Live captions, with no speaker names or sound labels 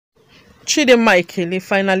Chidinma Ekelie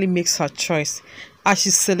finally makes her choice as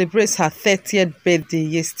she celebrates her 30th birthday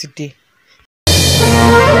yesterday.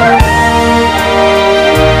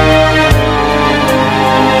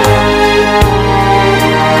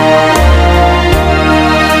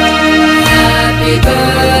 Happy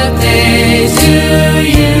birthday to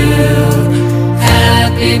you.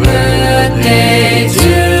 Happy birthday to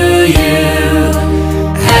you.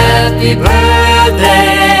 Happy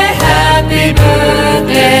birthday, happy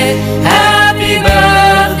birthday, happy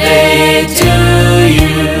birthday to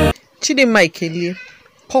you. Chidinma Ekelie,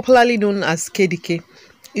 popularly known as KEDIKE,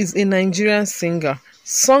 is a Nigerian singer,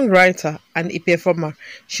 songwriter, and a performer.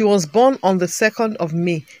 She was born on the 2nd of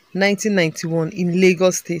May 1991 in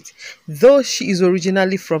Lagos State, though she is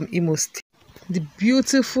originally from Imo State. The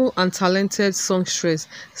beautiful and talented songstress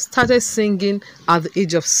started singing at the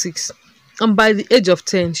age of 6, and by the age of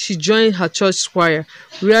 10, she joined her church choir,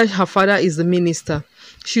 where her father is the minister.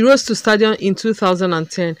 She rose to stardom in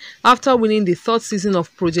 2010 after winning the third season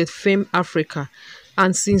of Project Fame Africa,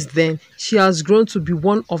 and since then, she has grown to be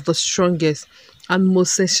one of the strongest and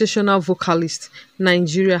most sensational vocalists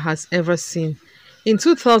Nigeria has ever seen. In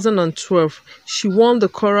 2012, she won the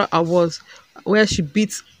Cora Awards, where she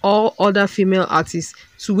beat all other female artists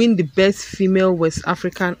to win the Best Female West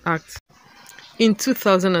African Act. In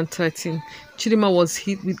 2013, Chidinma was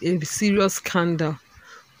hit with a serious scandal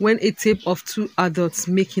when a tape of two adults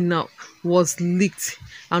making out was leaked,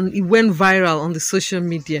 and it went viral on the social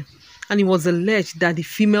media, and it was alleged that the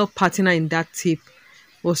female partner in that tape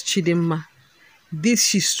was Chidinma. This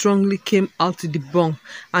she strongly came out to debunk,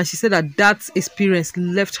 and she said that experience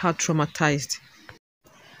left her traumatized.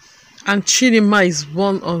 And Chidinma is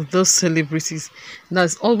one of those celebrities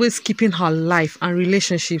that's always keeping her life and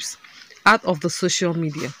relationships out of the social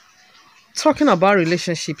media. Talking about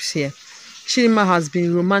relationships here, Chidinma has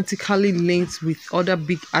been romantically linked with other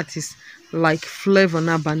big artists like Flavor and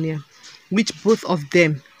Abania, which both of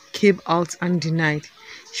them came out and denied.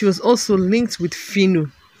 She was also linked with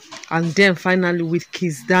Fino, and then finally with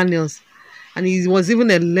Kiss Daniels, and it was even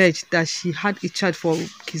alleged that she had a child for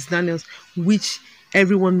Kiss Daniels, which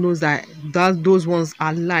everyone knows that those ones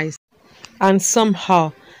are lies. And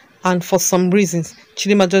somehow, and for some reasons,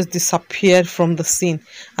 Chidinma just disappeared from the scene,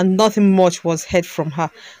 and nothing much was heard from her,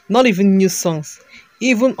 not even new songs.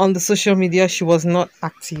 Even on the social media, she was not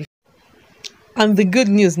active. And the good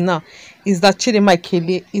news now is that Chidinma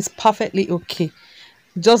Ekelie is perfectly okay,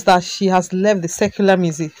 just that she has left the secular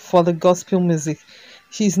music for the gospel music.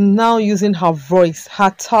 She's now using her voice,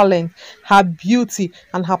 her talent, her beauty,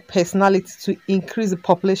 and her personality to increase the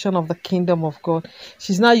population of the kingdom of God.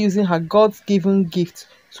 She's now using her God-given gift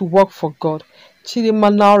to work for God.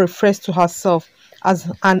 Chidinma now refers to herself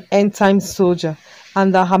as an end-time soldier,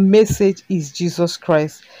 and that her message is Jesus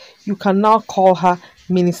Christ. You can now call her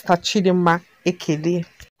Minister Chidinma Ekelie.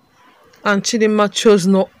 And Chidinma chose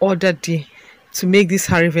no other day to make this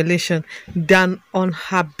her revelation than on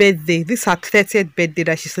her birthday. This is her 30th birthday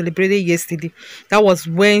that she celebrated yesterday. That was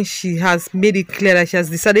when she has made it clear that she has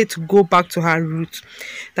decided to go back to her roots,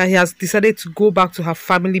 that she has decided to go back to her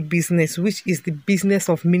family business, which is the business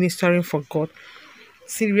of ministering for God.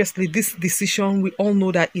 Seriously, this decision, we all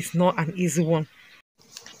know that it's not an easy one.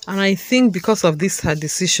 And I think because of this her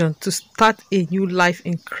decision to start a new life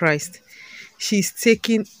in Christ, she's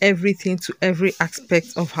taking everything to every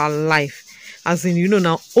aspect of her life. As in,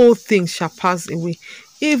 now all things shall pass away,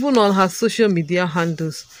 even on her social media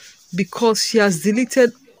handles, because she has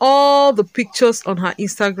deleted all the pictures on her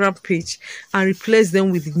Instagram page and replaced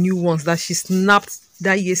them with new ones that she snapped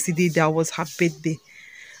that yesterday that was her birthday.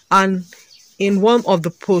 And in one of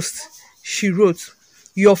the posts, she wrote,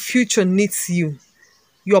 "Your future needs you,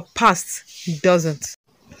 your past doesn't."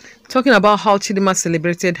 Talking about how Chidinma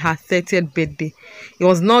celebrated her 30th birthday, it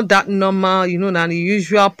was not that normal, than the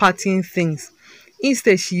usual partying things.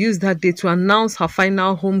 Instead, she used that day to announce her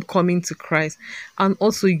final homecoming to Christ, and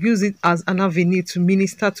also use it as an avenue to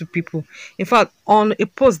minister to people. In fact, on a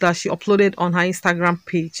post that she uploaded on her Instagram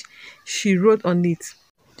page, she wrote on it,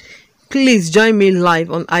 "Please join me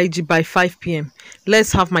live on IG by 5 p.m.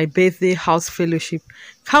 Let's have my birthday house fellowship.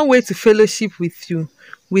 Can't wait to fellowship with you,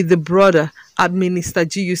 with the brother at Minister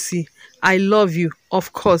GUC. I love you.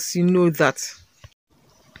 Of course, you know that."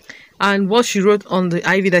 And what she wrote on the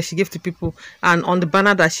IV that she gave to people and on the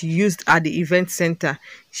banner that she used at the event center,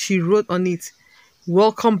 she wrote on it,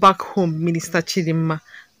 "Welcome back home, Minister Chidinma."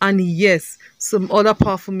 And yes, some other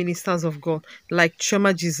powerful ministers of God like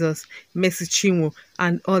Choma Jesus, Mercy Chinwo,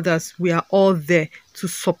 and others, we are all there to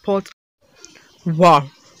support. Wow,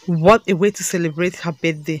 what a way to celebrate her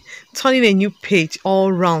birthday, turning a new page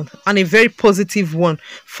all round, and a very positive one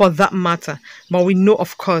for that matter. But we know,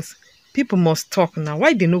 of course, People must talk now.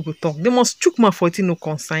 Why they no go talk? They must chook mouth for it no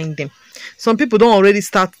consign them. Some people don't already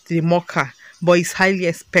start the mocker, but it's highly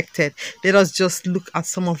expected. Let us just look at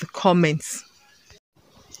some of the comments.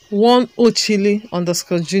 One Ochili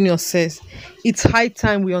underscore junior says, it's high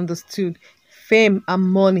time we understood fame and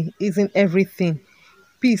money isn't everything.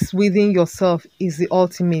 Peace within yourself is the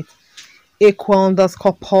ultimate. Equa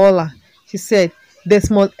underscore Paula, she said,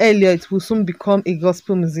 Desmond Elliot will soon become a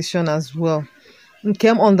gospel musician as well.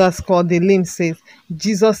 Nkem underscore the limb says,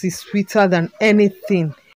 Jesus is sweeter than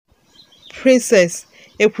anything. Princess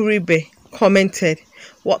Ekuribe commented,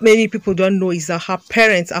 what many people don't know is that her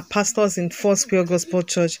parents are pastors in First Square Gospel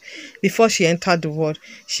Church. Before she entered the world,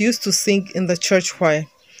 she used to sing in the church choir.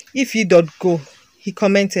 If you don't go, he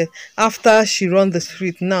commented, after she run the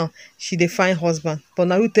street now, she dey find husband. But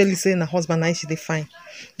now who tell you say na husband now she dey find?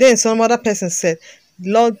 Then some other person said,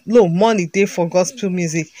 Lord, low money dey for gospel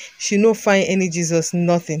music. She no find any Jesus,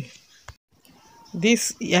 nothing.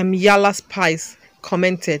 This Yala Spice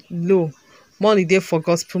commented, low money dey for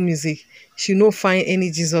gospel music. She no find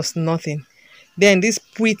any Jesus, nothing. Then this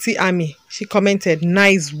pretty Army, she commented,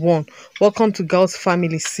 nice one. Welcome to God's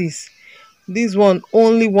family, sis. This one,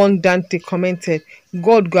 only one Dante commented,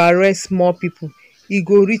 God go arrest more people. He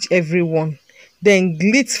go reach everyone. Then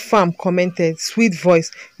Glitz Farm commented, sweet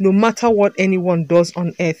voice, no matter what anyone does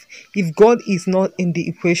on earth, if God is not in the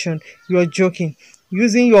equation, you're joking.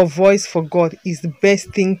 Using your voice for God is the best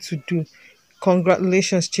thing to do.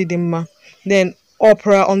 Congratulations, Chidinma. Then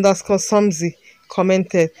Opera underscore Somsy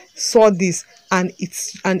commented, saw this and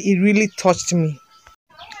it really touched me.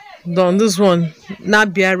 Don this one,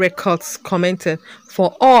 Nabia Records commented,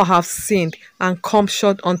 for all have sinned and come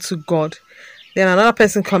short unto God. Then another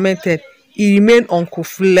person commented, he remain Uncle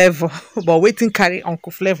Flavor, but waiting carry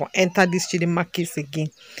Uncle Flavor enter this Chidinma case again.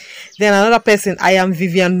 Then another person, I am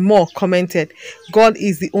Vivian Moore, commented, God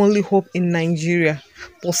is the only hope in Nigeria.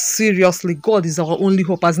 But seriously, God is our only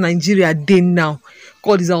hope as Nigeria dey now.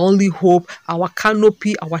 God is our only hope, our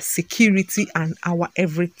canopy, our security, and our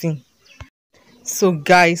everything. So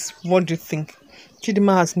guys, what do you think?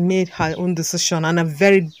 Chidinma has made her own decision, and a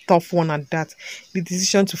very tough one at that. The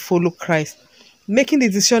decision to follow Christ. Making the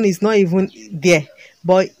decision is not even there,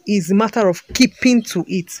 but it's a matter of keeping to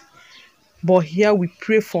it. But here we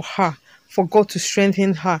pray for her, for God to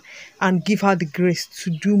strengthen her and give her the grace to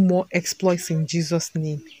do more exploits in Jesus'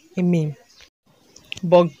 name. Amen.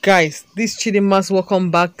 But guys, this Chidinma's Welcome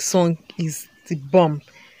Back song is the bomb.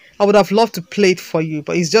 I would have loved to play it for you,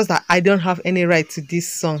 but it's just that I don't have any right to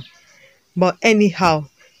this song. But anyhow,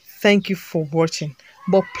 thank you for watching.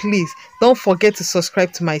 But please don't forget to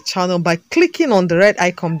subscribe to my channel by clicking on the red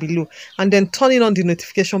icon below and then turning on the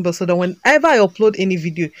notification bell so that whenever I upload any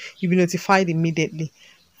video, you'll be notified immediately.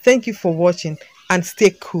 Thank you for watching and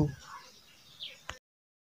stay cool.